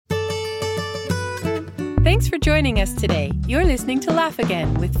Thanks for joining us today. You're listening to Laugh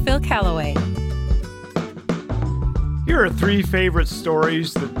Again with Phil Callaway. Here are 3 favorite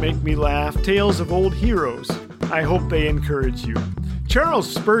stories that make me laugh, tales of old heroes. I hope they encourage you. Charles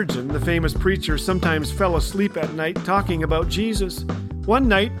Spurgeon, the famous preacher, sometimes fell asleep at night talking about Jesus. One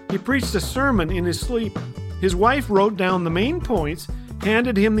night, he preached a sermon in his sleep. His wife wrote down the main points,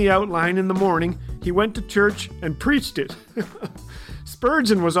 handed him the outline in the morning. He went to church and preached it.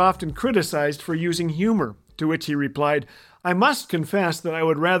 Spurgeon was often criticized for using humor, to which he replied, "I must confess that I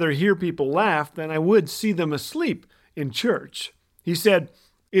would rather hear people laugh than I would see them asleep in church." He said,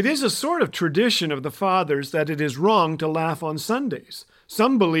 "It is a sort of tradition of the fathers that it is wrong to laugh on Sundays.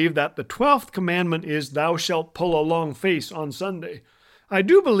 Some believe that the 12th commandment is, 'Thou shalt pull a long face on Sunday.' I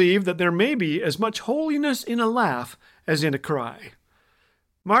do believe that there may be as much holiness in a laugh as in a cry."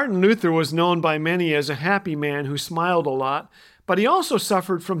 Martin Luther was known by many as a happy man who smiled a lot, but he also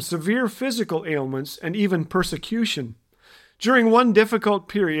suffered from severe physical ailments and even persecution. During one difficult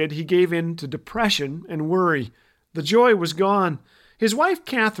period, he gave in to depression and worry. The joy was gone. His wife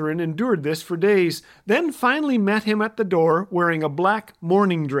Catherine endured this for days, then finally met him at the door wearing a black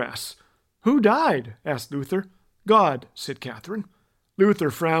mourning dress. "Who died?" asked Luther. "God," said Catherine. Luther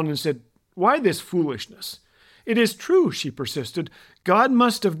frowned and said, "Why this foolishness?" "It is true," she persisted. "God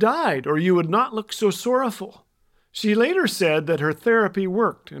must have died, or you would not look so sorrowful." She later said that her therapy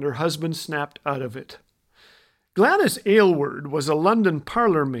worked and her husband snapped out of it. Gladys Aylward was a London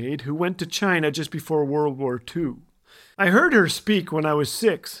parlor maid who went to China just before World War II. I heard her speak when I was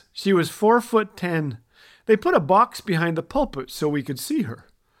 6. She was 4'10". They put a box behind the pulpit so we could see her.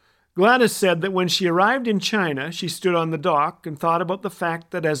 Gladys said that when she arrived in China, she stood on the dock and thought about the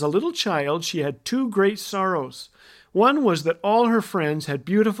fact that as a little child she had 2 great sorrows. One was that all her friends had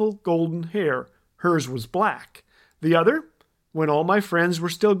beautiful golden hair. Hers was black. The other, when all my friends were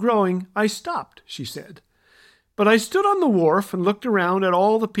still growing, I stopped, she said. But I stood on the wharf and looked around at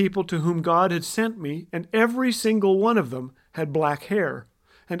all the people to whom God had sent me, and every single one of them had black hair,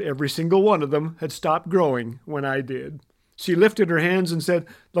 and every single one of them had stopped growing when I did. She lifted her hands and said,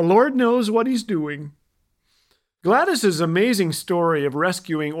 "The Lord knows what He's doing." Gladys's amazing story of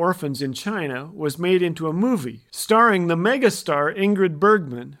rescuing orphans in China was made into a movie starring the megastar Ingrid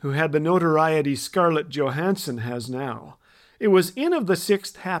Bergman, who had the notoriety Scarlett Johansson has now. It was Inn of the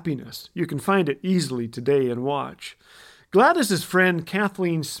Sixth Happiness. You can find it easily today and watch. Gladys's friend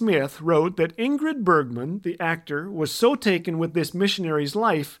Kathleen Smith wrote that Ingrid Bergman, the actor, was so taken with this missionary's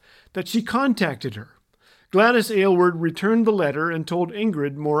life that she contacted her. Gladys Aylward returned the letter and told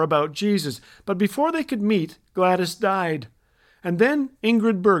Ingrid more about Jesus, but before they could meet, Gladys died. And then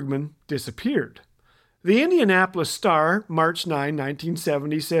Ingrid Bergman disappeared. The Indianapolis Star, March 9,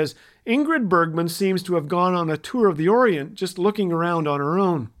 1970, says, Ingrid Bergman seems to have gone on a tour of the Orient just looking around on her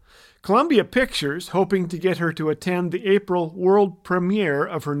own. Columbia Pictures, hoping to get her to attend the April world premiere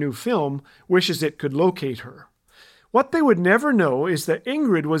of her new film, wishes it could locate her. What they would never know is that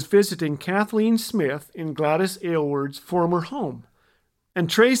Ingrid was visiting Kathleen Smith in Gladys Aylward's former home and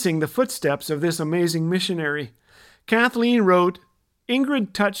tracing the footsteps of this amazing missionary. Kathleen wrote,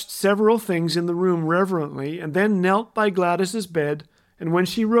 Ingrid touched several things in the room reverently and then knelt by Gladys's bed, and when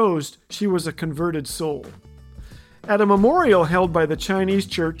she rose, she was a converted soul. At a memorial held by the Chinese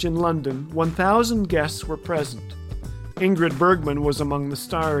church in London, 1,000 guests were present. Ingrid Bergman was among the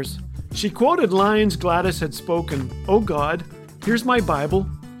stars. She quoted lines Gladys had spoken, "Oh God, here's my Bible,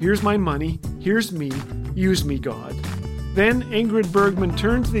 here's my money, here's me, use me, God." Then Ingrid Bergman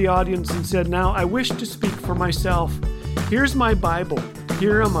turned to the audience and said, "Now I wish to speak for myself. Here's my Bible,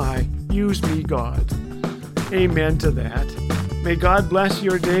 here am I, use me, God." Amen to that. May God bless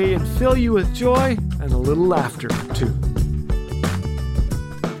your day and fill you with joy and a little laughter, too.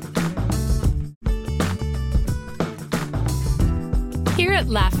 Here at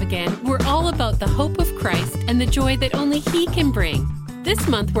Laugh Again, we're all about the hope of Christ and the joy that only He can bring. This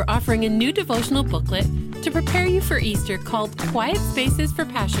month, we're offering a new devotional booklet to prepare you for Easter called Quiet Spaces for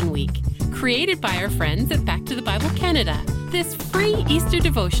Passion Week, created by our friends at Back to the Bible Canada. This free Easter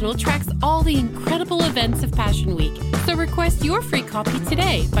devotional tracks all the incredible events of Passion Week, so request your free copy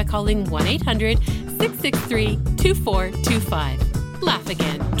today by calling 1-800-663-2425. Laugh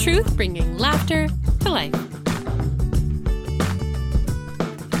Again, truth bringing laughter to life.